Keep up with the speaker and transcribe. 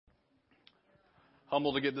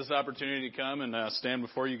Humbled to get this opportunity to come and stand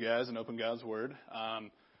before you guys and open God's Word.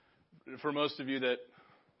 For most of you that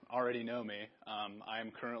already know me, I am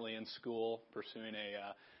currently in school pursuing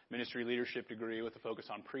a ministry leadership degree with a focus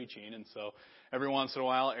on preaching. And so every once in a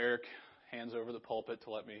while, Eric hands over the pulpit to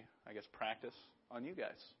let me, practice on you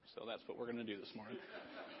guys. So that's what we're going to do this morning.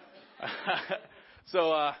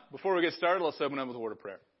 So before we get started, let's open up with a word of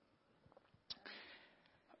prayer.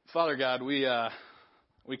 Father God, we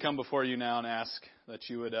come before you now and ask that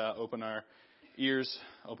you would open our ears,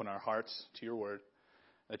 open our hearts to your word,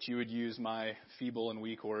 that you would use my feeble and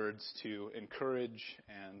weak words to encourage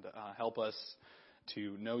and help us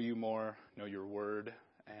to know you more, know your word,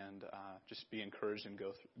 and just be encouraged and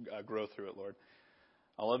grow through it, Lord.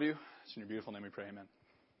 I love you. It's in your beautiful name we pray, amen.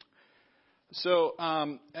 So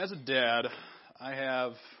as a dad,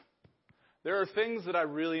 there are things that I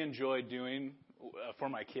really enjoy doing for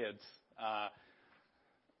my kids.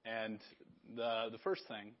 And the first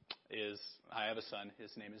thing is I have a son.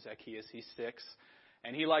 His name is Zacchaeus. He's 6,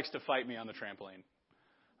 and he likes to fight me on the trampoline.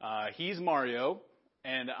 He's Mario,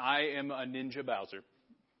 and I am a Ninja Bowser.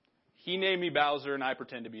 He named me Bowser, and I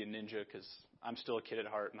pretend to be a ninja because I'm still a kid at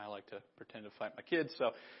heart, and I like to pretend to fight my kids.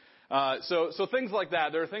 So things like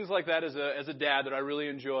that. There are things like that as a dad that I really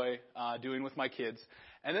enjoy doing with my kids.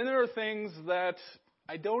 And then there are things that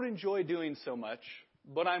I don't enjoy doing so much,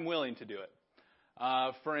 but I'm willing to do it.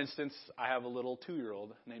 For instance, I have a little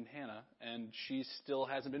 2-year-old named Hannah, and she still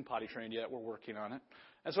hasn't been potty trained yet. We're working on it.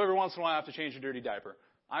 And so every once in a while I have to change a dirty diaper.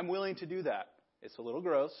 I'm willing to do that. It's a little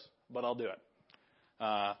gross, but I'll do it.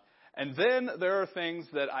 And then there are things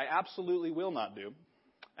that I absolutely will not do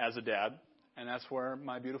as a dad, and that's where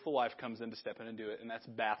my beautiful wife comes in to step in and do it, and that's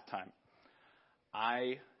bath time.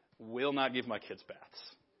 I will not give my kids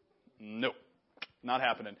baths. Nope, not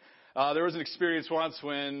happening. There was an experience once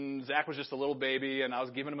when Zach was just a little baby, and I was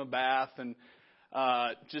giving him a bath, and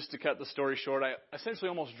just to cut the story short, I essentially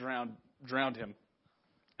almost drowned him.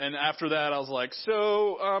 And after that, I was like,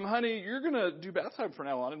 so, honey, you're going to do bath time from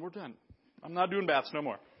now on, and we're done. I'm not doing baths no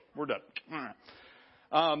more. We're done. All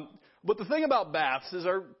right. But the thing about baths is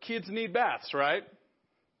our kids need baths, right?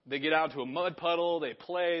 They get out to a mud puddle, they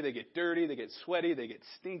play, they get dirty, they get sweaty, they get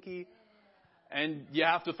stinky, and you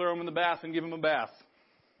have to throw them in the bath and give them a bath.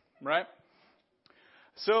 Right?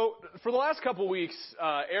 So for the last couple of weeks,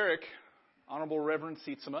 Eric, Honorable Reverend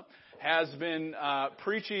Sietsema, has been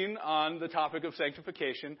preaching on the topic of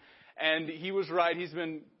sanctification. And he was right. He's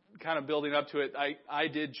been kind of building up to it. I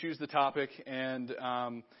did choose the topic. And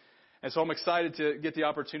so I'm excited to get the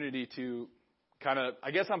opportunity to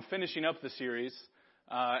I'm finishing up the series.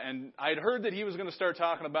 And I'd heard that he was going to start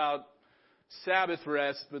talking about Sabbath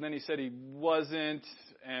rest, but then he said he wasn't,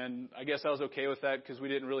 and I guess I was okay with that because we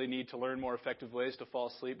didn't really need to learn more effective ways to fall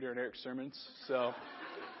asleep during Eric's sermons. So,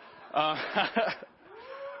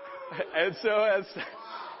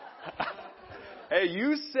 hey,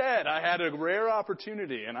 you said I had a rare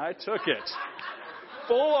opportunity, and I took it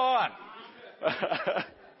full on.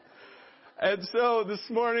 And so this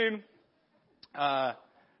morning,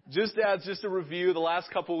 just a review, the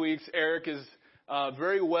last couple of weeks, Eric is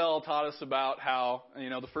very well taught us about how,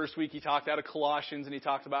 the first week he talked out of Colossians, and he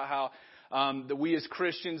talked about how that we as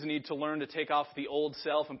Christians need to learn to take off the old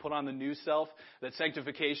self and put on the new self, that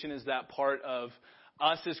sanctification is that part of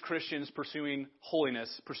us as Christians pursuing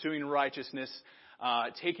holiness, pursuing righteousness,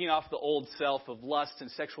 taking off the old self of lust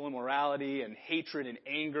and sexual immorality and hatred and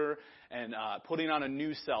anger, and putting on a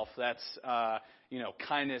new self that's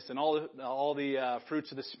kindness and all the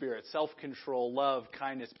fruits of the Spirit, self-control, love,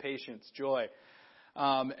 kindness, patience, joy.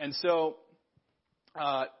 And so,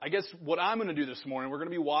 I guess what I'm going to do this morning, we're going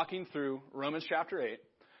to be walking through Romans chapter 8.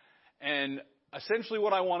 And essentially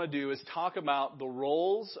what I want to do is talk about the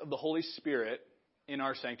roles of the Holy Spirit in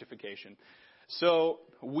our sanctification. So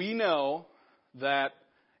we know that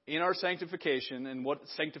in our sanctification, and what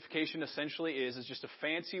sanctification essentially is just a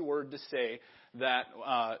fancy word to say that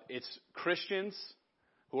it's Christians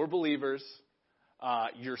who are believers,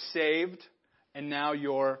 you're saved, and now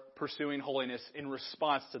you're pursuing holiness in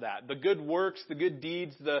response to that. The good works, the good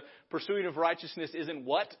deeds, the pursuing of righteousness isn't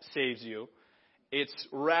what saves you. It's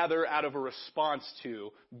rather out of a response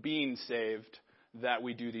to being saved that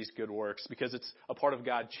we do these good works, because it's a part of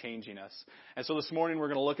God changing us. And so this morning we're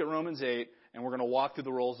going to look at Romans 8, and we're going to walk through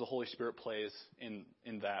the roles the Holy Spirit plays in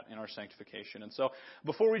our sanctification. And so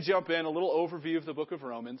before we jump in, a little overview of the book of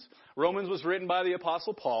Romans. Romans was written by the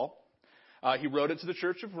Apostle Paul. He wrote it to the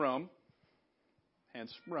Church of Rome.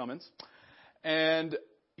 Hence Romans. And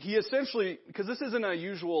he essentially, because this isn't a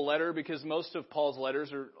usual letter, because most of Paul's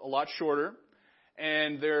letters are a lot shorter,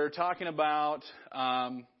 and they're talking about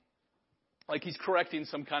like he's correcting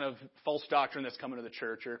some kind of false doctrine that's coming to the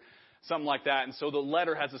church or something like that. And so the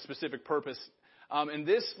letter has a specific purpose. And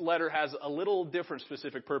this letter has a little different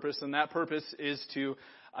specific purpose, and that purpose is to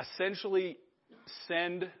essentially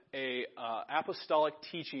send a apostolic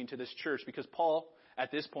teaching to this church, because Paul,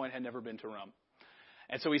 at this point, had never been to Rome.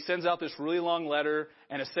 And so he sends out this really long letter,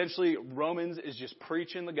 and essentially Romans is just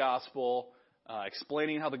preaching the gospel,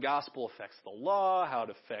 explaining how the gospel affects the law, how it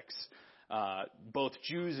affects both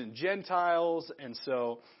Jews and Gentiles. And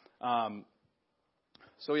so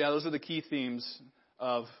those are the key themes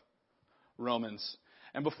of Romans.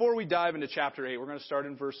 And before we dive into chapter 8, we're going to start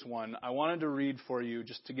in verse 1. I wanted to read for you,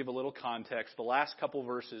 just to give a little context, the last couple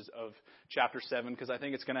verses of chapter 7, because I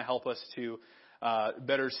think it's going to help us to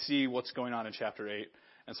better see what's going on in chapter 8.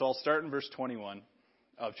 And so I'll start in verse 21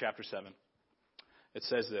 of chapter 7. It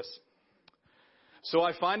says this: "So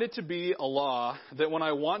I find it to be a law that when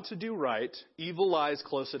I want to do right, evil lies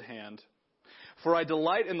close at hand. For I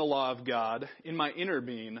delight in the law of God in my inner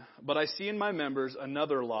being, but I see in my members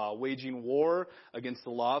another law, waging war against the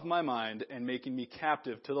law of my mind and making me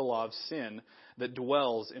captive to the law of sin that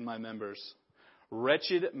dwells in my members.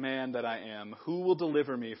 Wretched man that I am, who will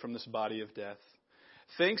deliver me from this body of death?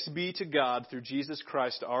 Thanks be to God through Jesus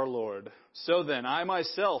Christ our Lord. So then, I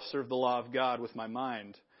myself serve the law of God with my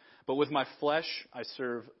mind, but with my flesh I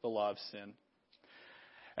serve the law of sin."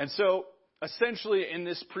 And so, essentially, in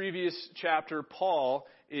this previous chapter, Paul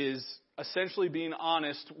is essentially being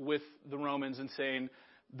honest with the Romans and saying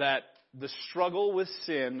that the struggle with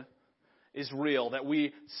sin is real, that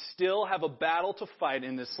we still have a battle to fight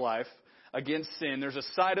in this life against sin. There's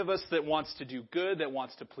a side of us that wants to do good, that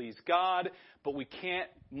wants to please God, but we can't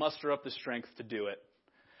muster up the strength to do it.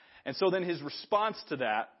 And so then his response to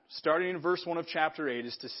that, starting in verse 1 of chapter 8,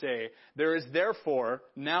 is to say, "There is therefore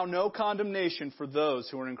now no condemnation for those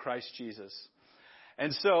who are in Christ Jesus."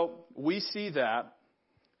 And so we see that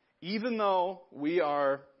even though we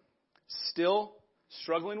are still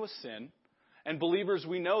struggling with sin, and believers,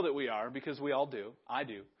 we know that we are, because we all do, I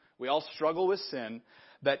do, we all struggle with sin,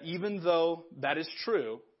 that even though that is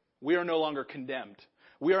true, we are no longer condemned.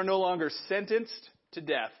 We are no longer sentenced to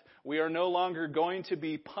death. We are no longer going to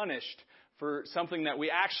be punished for something that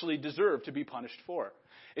we actually deserve to be punished for.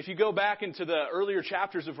 If you go back into the earlier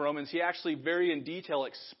chapters of Romans, he actually very in detail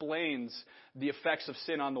explains the effects of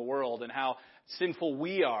sin on the world and how sinful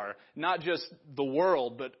we are. Not just the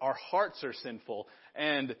world, but our hearts are sinful,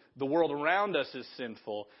 and the world around us is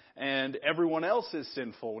sinful, and everyone else is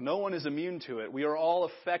sinful. No one is immune to it. We are all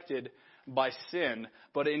affected by sin,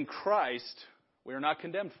 but in Christ, we are not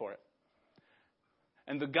condemned for it.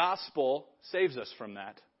 And the gospel saves us from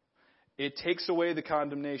that. It takes away the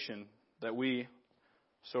condemnation that we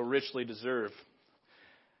so richly deserve.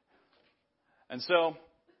 And so,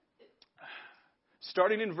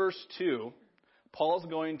 starting in verse 2, Paul's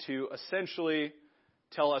going to essentially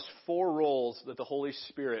tell us 4 roles that the Holy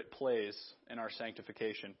Spirit plays in our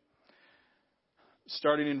sanctification.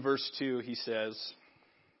 Starting in verse 2, he says,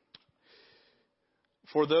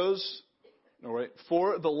 For the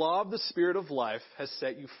law of the Spirit of life has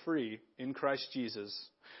set you free in Christ Jesus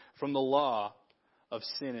from the law of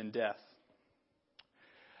sin and death."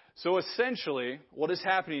 So essentially, what is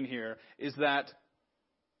happening here is that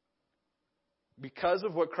because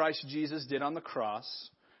of what Christ Jesus did on the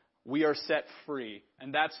cross, we are set free.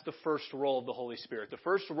 And that's the first role of the Holy Spirit. The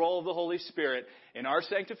first role of the Holy Spirit in our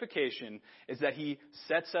sanctification is that He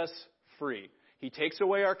sets us free. He takes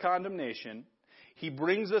away our condemnation. He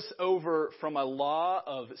brings us over from a law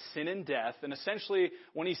of sin and death. And essentially,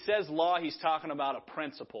 when he says law, he's talking about a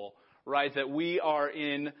principle, right? That we are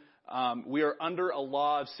under a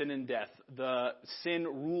law of sin and death. The sin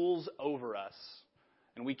rules over us,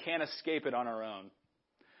 and we can't escape it on our own.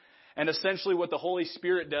 And essentially what the Holy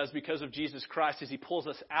Spirit does because of Jesus Christ is He pulls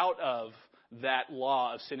us out of that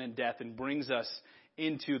law of sin and death and brings us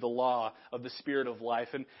into the law of the Spirit of life.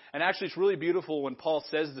 And actually it's really beautiful when Paul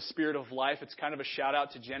says the Spirit of life. It's kind of a shout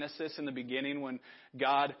out to Genesis in the beginning when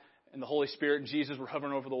God and the Holy Spirit and Jesus were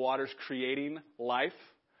hovering over the waters creating life.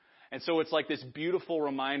 And so it's like this beautiful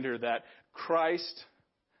reminder that Christ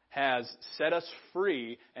has set us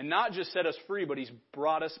free, and not just set us free, but He's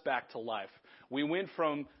brought us back to life. We went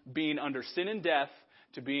from being under sin and death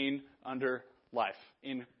to being under life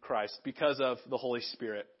in Christ because of the Holy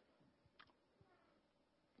Spirit.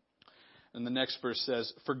 And the next verse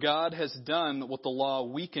says, For God has done what the law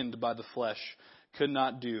weakened by the flesh could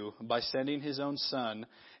not do by sending His own Son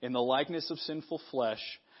in the likeness of sinful flesh,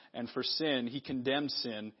 and for sin, He condemned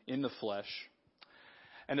sin in the flesh.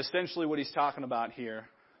 And essentially what he's talking about here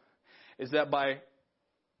is that by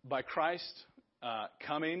Christ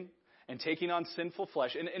coming and taking on sinful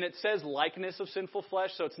flesh. And it says likeness of sinful flesh,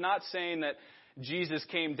 so it's not saying that Jesus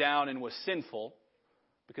came down and was sinful,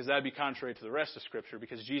 because that would be contrary to the rest of Scripture,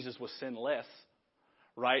 because Jesus was sinless,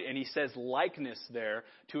 right? And he says likeness there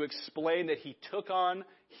to explain that he took on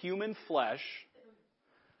human flesh,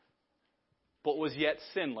 but was yet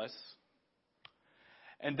sinless.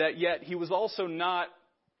 And that yet he was also not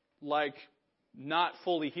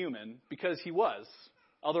fully human, because he was.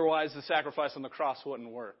 Otherwise, the sacrifice on the cross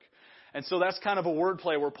wouldn't work. And so that's kind of a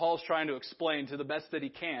wordplay where Paul's trying to explain to the best that he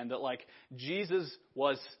can that Jesus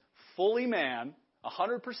was fully man,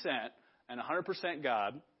 100%, and 100%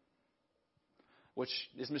 God, which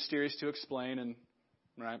is mysterious to explain, and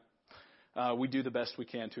right, we do the best we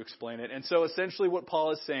can to explain it. And so essentially what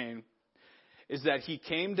Paul is saying is that he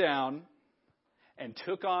came down and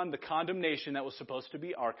took on the condemnation that was supposed to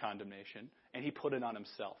be our condemnation, and he put it on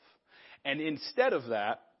himself. And instead of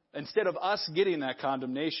us getting that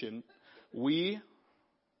condemnation, we,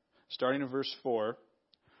 starting in verse 4,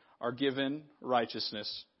 are given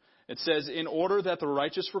righteousness. It says, in order that the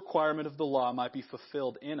righteous requirement of the law might be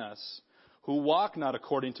fulfilled in us, who walk not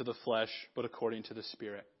according to the flesh, but according to the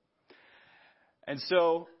Spirit. And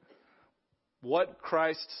so, what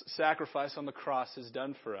Christ's sacrifice on the cross has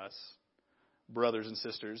done for us, brothers and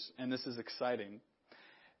sisters, and this is exciting.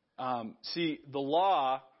 See, the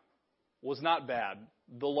law was not bad.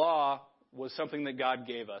 The law was something that God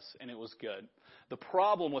gave us, and it was good. The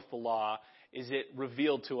problem with the law is it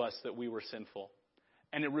revealed to us that we were sinful.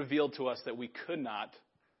 And it revealed to us that we could not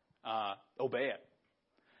obey it.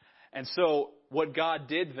 And so what God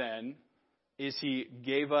did then is he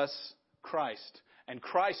gave us Christ. And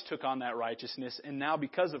Christ took on that righteousness. And now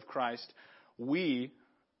because of Christ, we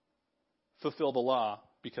fulfill the law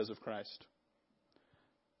because of Christ.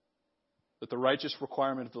 That the righteous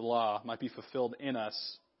requirement of the law might be fulfilled in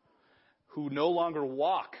us, who no longer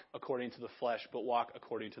walk according to the flesh, but walk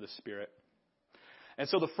according to the Spirit. And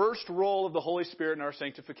so the first role of the Holy Spirit in our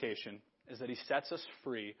sanctification is that he sets us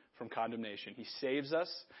free from condemnation. He saves us,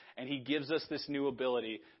 and he gives us this new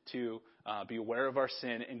ability to be aware of our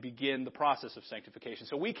sin and begin the process of sanctification.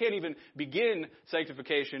 So we can't even begin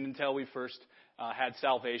sanctification until we first had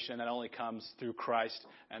salvation. That only comes through Christ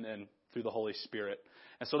and then through the Holy Spirit.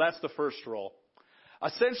 And so that's the first role.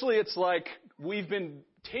 Essentially, it's like we've been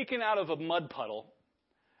taken out of a mud puddle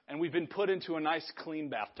and we've been put into a nice clean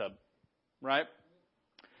bathtub, right?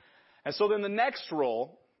 And so then the next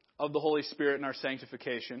role of the Holy Spirit in our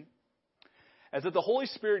sanctification is that the Holy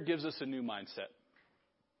Spirit gives us a new mindset.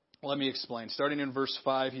 Let me explain. Starting in verse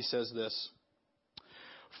 5, he says this.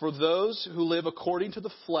 For those who live according to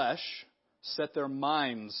the flesh set their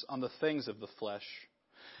minds on the things of the flesh,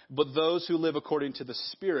 but those who live according to the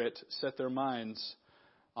Spirit set their minds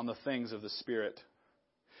on the things of the Spirit.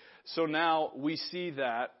 So now we see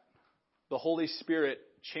that the Holy Spirit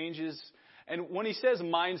changes. And when he says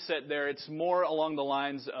mindset there, it's more along the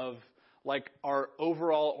lines of like our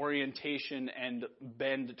overall orientation and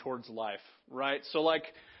bend towards life, right? So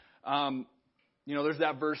there's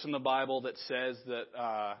that verse in the Bible that says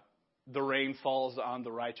that the rain falls on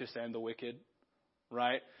the righteous and the wicked,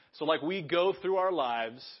 right? So we go through our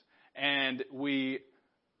lives and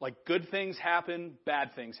good things happen,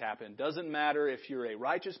 bad things happen. Doesn't matter if you're a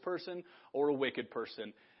righteous person or a wicked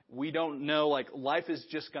person. We don't know, life is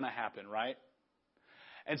just going to happen, right?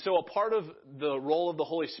 And so a part of the role of the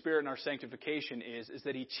Holy Spirit in our sanctification is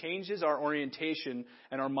that he changes our orientation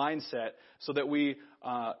and our mindset so that we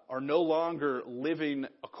are no longer living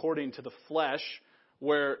according to the flesh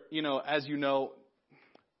where, as you know,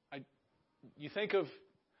 you think of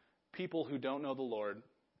people who don't know the Lord,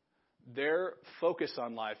 their focus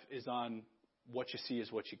on life is on what you see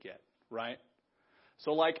is what you get, right?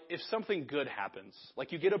 So if something good happens,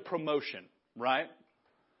 you get a promotion, right?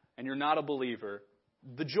 And you're not a believer,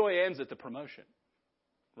 the joy ends at the promotion,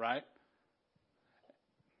 right?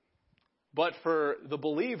 But for the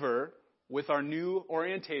believer, with our new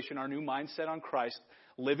orientation, our new mindset on Christ,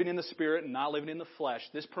 living in the Spirit and not living in the flesh,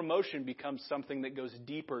 this promotion becomes something that goes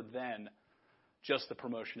deeper than just the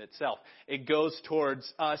promotion itself. It goes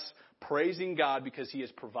towards us praising God because he has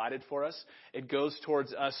provided for us. It goes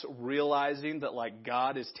towards us realizing that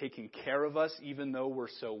God is taking care of us even though we're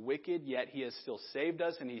so wicked, yet he has still saved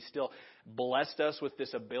us and he still blessed us with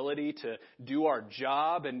this ability to do our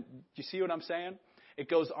job. And you see what I'm saying? It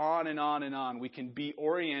goes on and on and on. We can be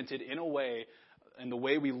oriented in a way, in the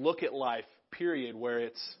way we look at life, period, where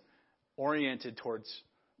it's oriented towards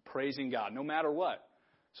praising God no matter what.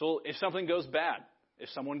 So if something goes bad, if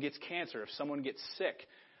someone gets cancer, if someone gets sick,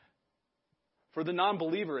 for the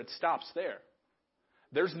non-believer, it stops there.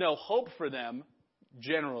 There's no hope for them,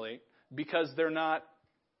 generally, because they're not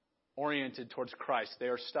oriented towards Christ. They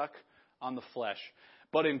are stuck on the flesh.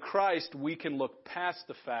 But in Christ, we can look past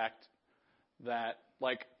the fact that,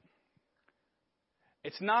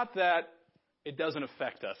 it's not that it doesn't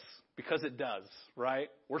affect us, because it does, right?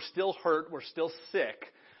 We're still hurt, we're still sick,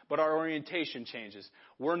 but our orientation changes.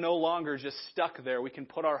 We're no longer just stuck there. We can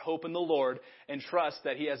put our hope in the Lord and trust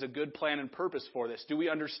that He has a good plan and purpose for this. Do we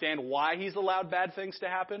understand why He's allowed bad things to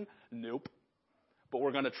happen? Nope. But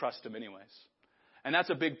we're going to trust Him anyways. And that's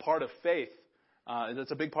a big part of faith.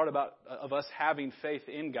 That's a big part of us having faith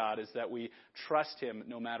in God, is that we trust Him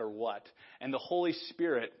no matter what. And the Holy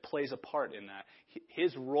Spirit plays a part in that.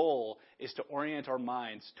 His role is to orient our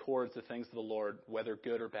minds towards the things of the Lord, whether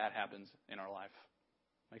good or bad happens in our life.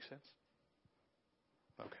 Make sense?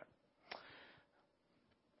 Okay.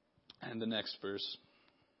 And the next verse.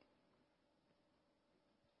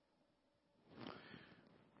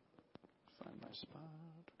 Find my spot.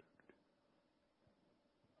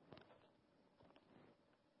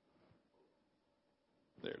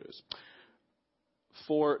 There it is.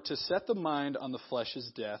 For to set the mind on the flesh is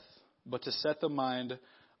death, but to set the mind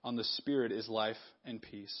on the Spirit is life and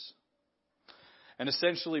peace. And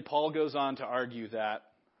essentially, Paul goes on to argue that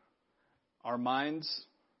our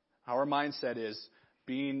mindset is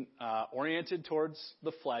being oriented towards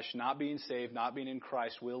the flesh, not being saved, not being in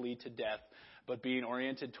Christ will lead to death, but being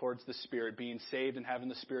oriented towards the Spirit, being saved and having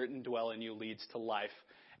the Spirit indwell in you leads to life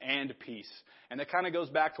and peace. And that kind of goes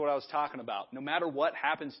back to what I was talking about. No matter what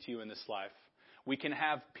happens to you in this life, we can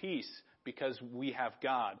have peace because we have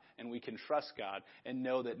God and we can trust God and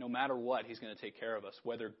know that no matter what, He's going to take care of us,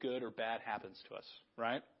 whether good or bad happens to us,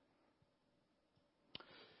 right?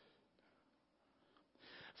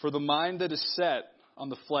 For the mind that is set on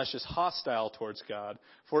the flesh is hostile towards God,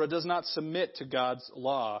 for it does not submit to God's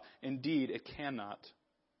law. Indeed, it cannot.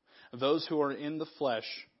 Those who are in the flesh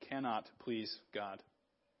cannot please God.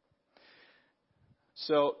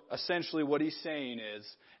 So essentially what he's saying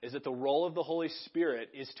is that the role of the Holy Spirit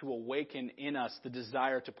is to awaken in us the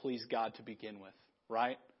desire to please God to begin with,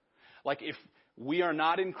 right? Like if we are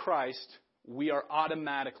not in Christ, we are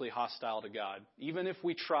automatically hostile to God. Even if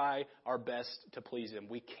we try our best to please Him,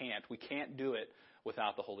 we can't. We can't do it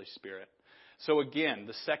without the Holy Spirit. So again,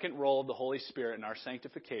 the second role of the Holy Spirit in our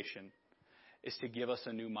sanctification is to give us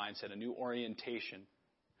a new mindset, a new orientation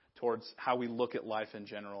towards how we look at life in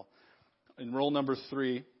general. In role number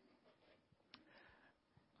 3,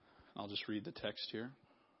 I'll just read the text here,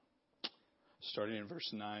 starting in verse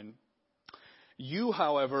 9. You,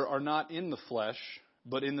 however, are not in the flesh,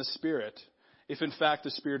 but in the Spirit, if in fact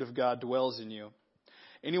the Spirit of God dwells in you.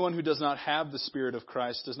 Anyone who does not have the Spirit of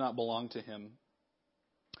Christ does not belong to Him.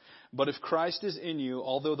 But if Christ is in you,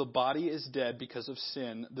 although the body is dead because of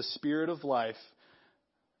sin, the Spirit is life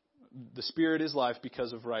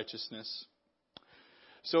because of righteousness.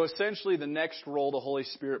 So essentially the next role the Holy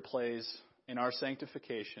Spirit plays in our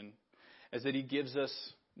sanctification is that He gives us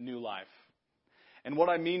new life. And what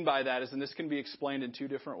I mean by that is, and this can be explained in 2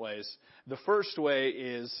 different ways. The first way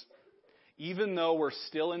is, even though we're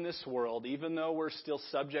still in this world, even though we're still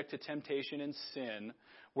subject to temptation and sin,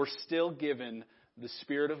 we're still given the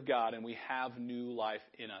Spirit of God and we have new life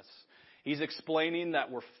in us. He's explaining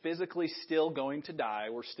that we're physically still going to die.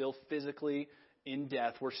 We're still physically in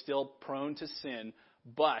death. We're still prone to sin.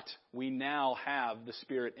 But we now have the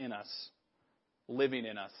Spirit in us, living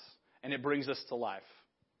in us, and it brings us to life.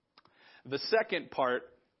 The second part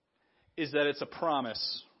is that it's a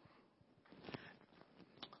promise.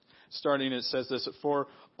 Starting, it says this, for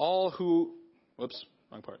all who, whoops,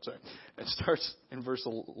 wrong part, sorry. It starts in verse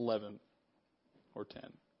 11 or 10.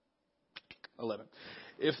 11.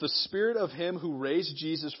 If the Spirit of Him who raised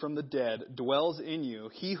Jesus from the dead dwells in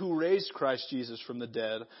you, He who raised Christ Jesus from the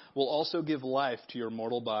dead will also give life to your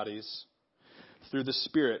mortal bodies through the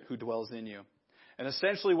Spirit who dwells in you. And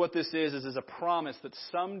essentially what this is a promise that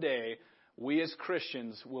someday we as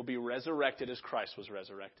Christians will be resurrected as Christ was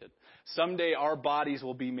resurrected. Someday our bodies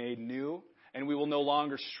will be made new and we will no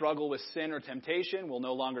longer struggle with sin or temptation. We'll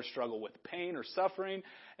no longer struggle with pain or suffering.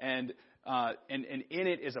 And in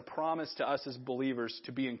it is a promise to us as believers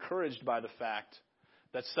to be encouraged by the fact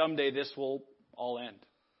that someday this will all end.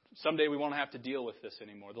 Someday we won't have to deal with this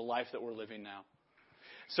anymore, the life that we're living now.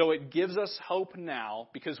 So it gives us hope now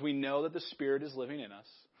because we know that the Spirit is living in us.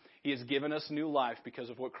 He has given us new life because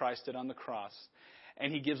of what Christ did on the cross.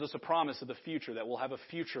 And He gives us a promise of the future, that we'll have a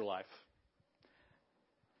future life.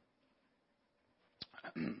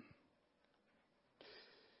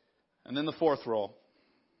 And then the fourth role.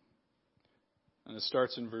 And it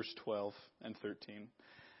starts in verse 12 and 13. It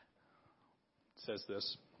says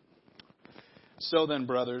this. So then,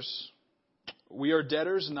 brothers, we are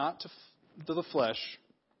debtors not to the flesh,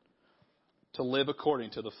 to live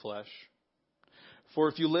according to the flesh. For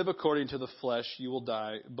if you live according to the flesh, you will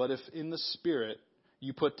die. But if in the Spirit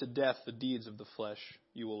you put to death the deeds of the flesh,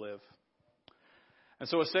 you will live. And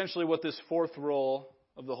so essentially what this fourth role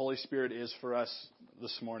of the Holy Spirit is for us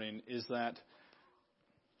this morning is that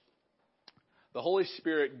the Holy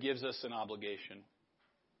Spirit gives us an obligation,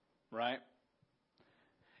 right?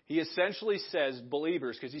 He essentially says,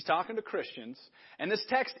 believers, because he's talking to Christians, and this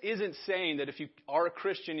text isn't saying that if you are a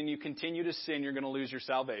Christian and you continue to sin, you're going to lose your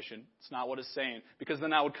salvation. It's not what it's saying, because then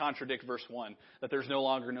that would contradict verse 1, that there's no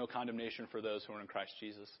longer no condemnation for those who are in Christ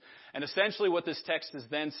Jesus. And essentially what this text is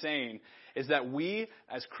then saying is that we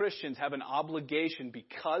as Christians have an obligation,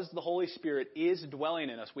 because the Holy Spirit is dwelling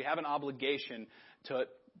in us, we have an obligation to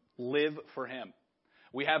live for Him.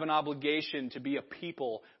 We have an obligation to be a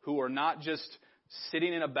people who are not just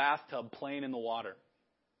sitting in a bathtub playing in the water.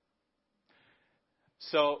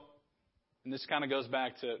 So, and this kind of goes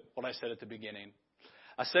back to what I said at the beginning.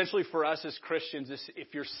 Essentially for us as Christians,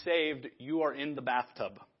 if you're saved, you are in the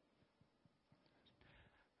bathtub.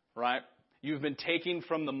 Right? You've been taken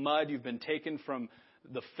from the mud, you've been taken from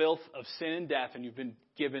the filth of sin and death, and you've been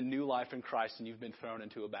given new life in Christ, and you've been thrown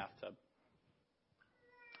into a bathtub.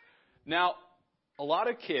 Now, a lot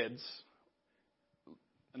of kids,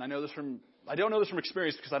 and I don't know this from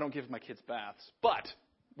experience because I don't give my kids baths, but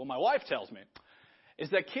what my wife tells me is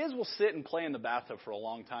that kids will sit and play in the bathtub for a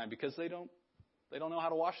long time because they don't know how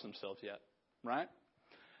to wash themselves yet, right?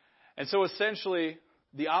 And so essentially,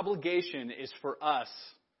 the obligation is for us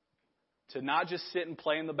to not just sit and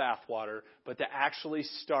play in the bathwater, but to actually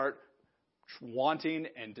start wanting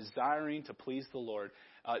and desiring to please the Lord.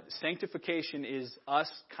 Sanctification is us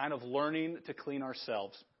kind of learning to clean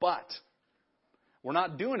ourselves, but we're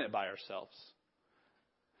not doing it by ourselves.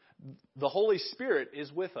 The Holy Spirit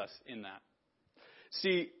is with us in that.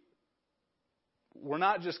 See, we're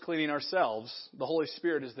not just cleaning ourselves. The Holy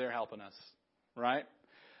Spirit is there helping us, right?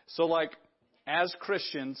 So as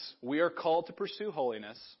Christians, we are called to pursue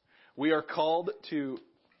holiness. We are called to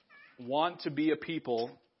want to be a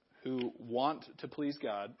people who want to please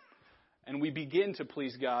God. And we begin to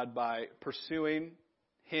please God by pursuing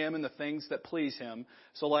Him and the things that please Him.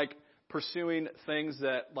 So pursuing things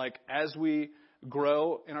that, as we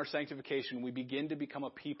grow in our sanctification, we begin to become a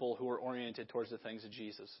people who are oriented towards the things of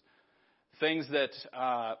Jesus. Things that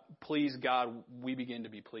please God, we begin to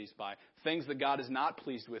be pleased by. Things that God is not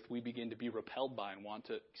pleased with, we begin to be repelled by and want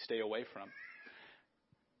to stay away from.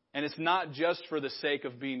 And it's not just for the sake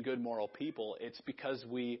of being good moral people. It's because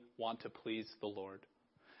we want to please the Lord.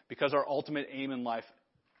 Because our ultimate aim in life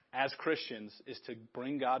as Christians is to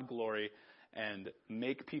bring God glory and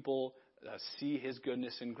make people see His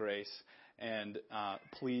goodness and grace and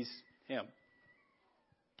please Him.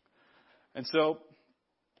 And so,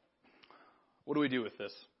 what do we do with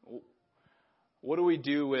this? What do we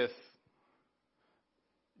do with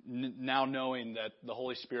now knowing that the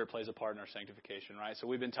Holy Spirit plays a part in our sanctification, right? So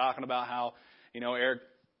we've been talking about how, Eric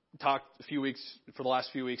talked for the last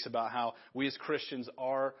few weeks about how we as Christians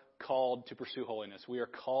are called to pursue holiness. We are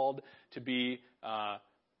called to be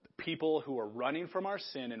people who are running from our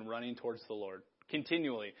sin and running towards the Lord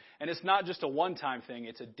continually. And it's not just a one-time thing.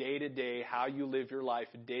 It's a day-to-day, how you live your life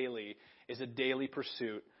daily is a daily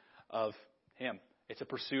pursuit of Him. It's a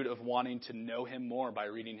pursuit of wanting to know Him more by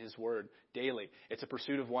reading His Word daily. It's a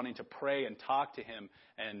pursuit of wanting to pray and talk to Him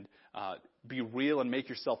and be real and make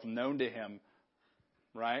yourself known to Him,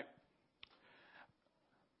 right?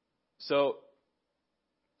 So,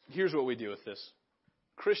 here's what we do with this.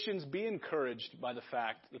 Christians, be encouraged by the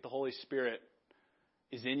fact that the Holy Spirit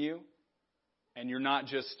is in you and you're not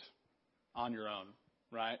just on your own,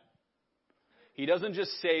 right? He doesn't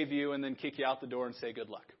just save you and then kick you out the door and say good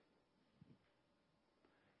luck.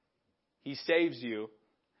 He saves you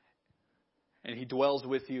and He dwells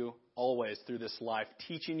with you always through this life,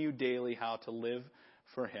 teaching you daily how to live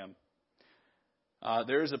for Him.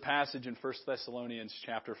 There is a passage in 1 Thessalonians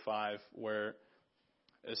chapter 5 where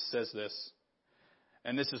it says this.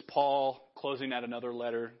 And this is Paul closing out another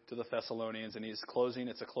letter to the Thessalonians. And it's a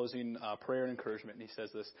closing prayer and encouragement. And he says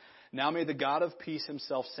this. Now may the God of peace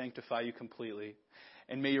Himself sanctify you completely.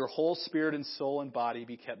 And may your whole spirit and soul and body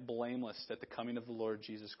be kept blameless at the coming of the Lord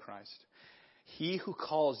Jesus Christ. He who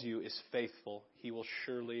calls you is faithful. He will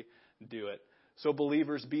surely do it. So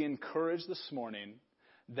believers, be encouraged this morning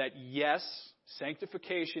that yes,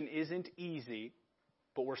 sanctification isn't easy,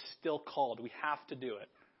 but we're still called. We have to do it.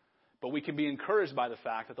 But we can be encouraged by the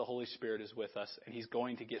fact that the Holy Spirit is with us, and He's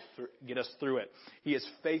going to get us through it. He is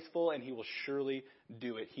faithful, and He will surely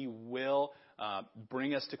do it. He will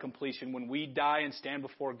bring us to completion. When we die and stand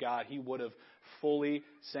before God, He would have fully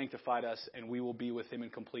sanctified us, and we will be with Him in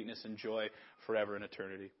completeness and joy forever in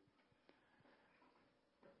eternity.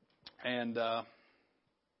 And,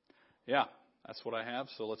 that's what I have.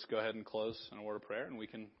 So let's go ahead and close in a word of prayer, and we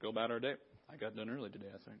can go about our day. I got done early today,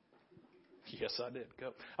 I think. Yes, I did.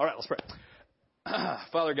 Go. All right, let's pray.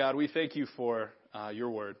 Father God, we thank you for your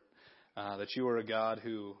word, that you are a God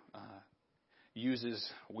who uses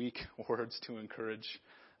weak words to encourage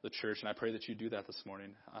the church. And I pray that you do that this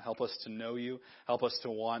morning. Help us to know you. Help us to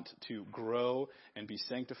want to grow and be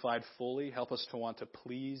sanctified fully. Help us to want to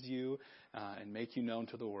please you and make you known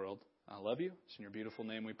to the world. I love you. It's in your beautiful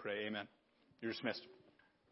name we pray. Amen. You're dismissed.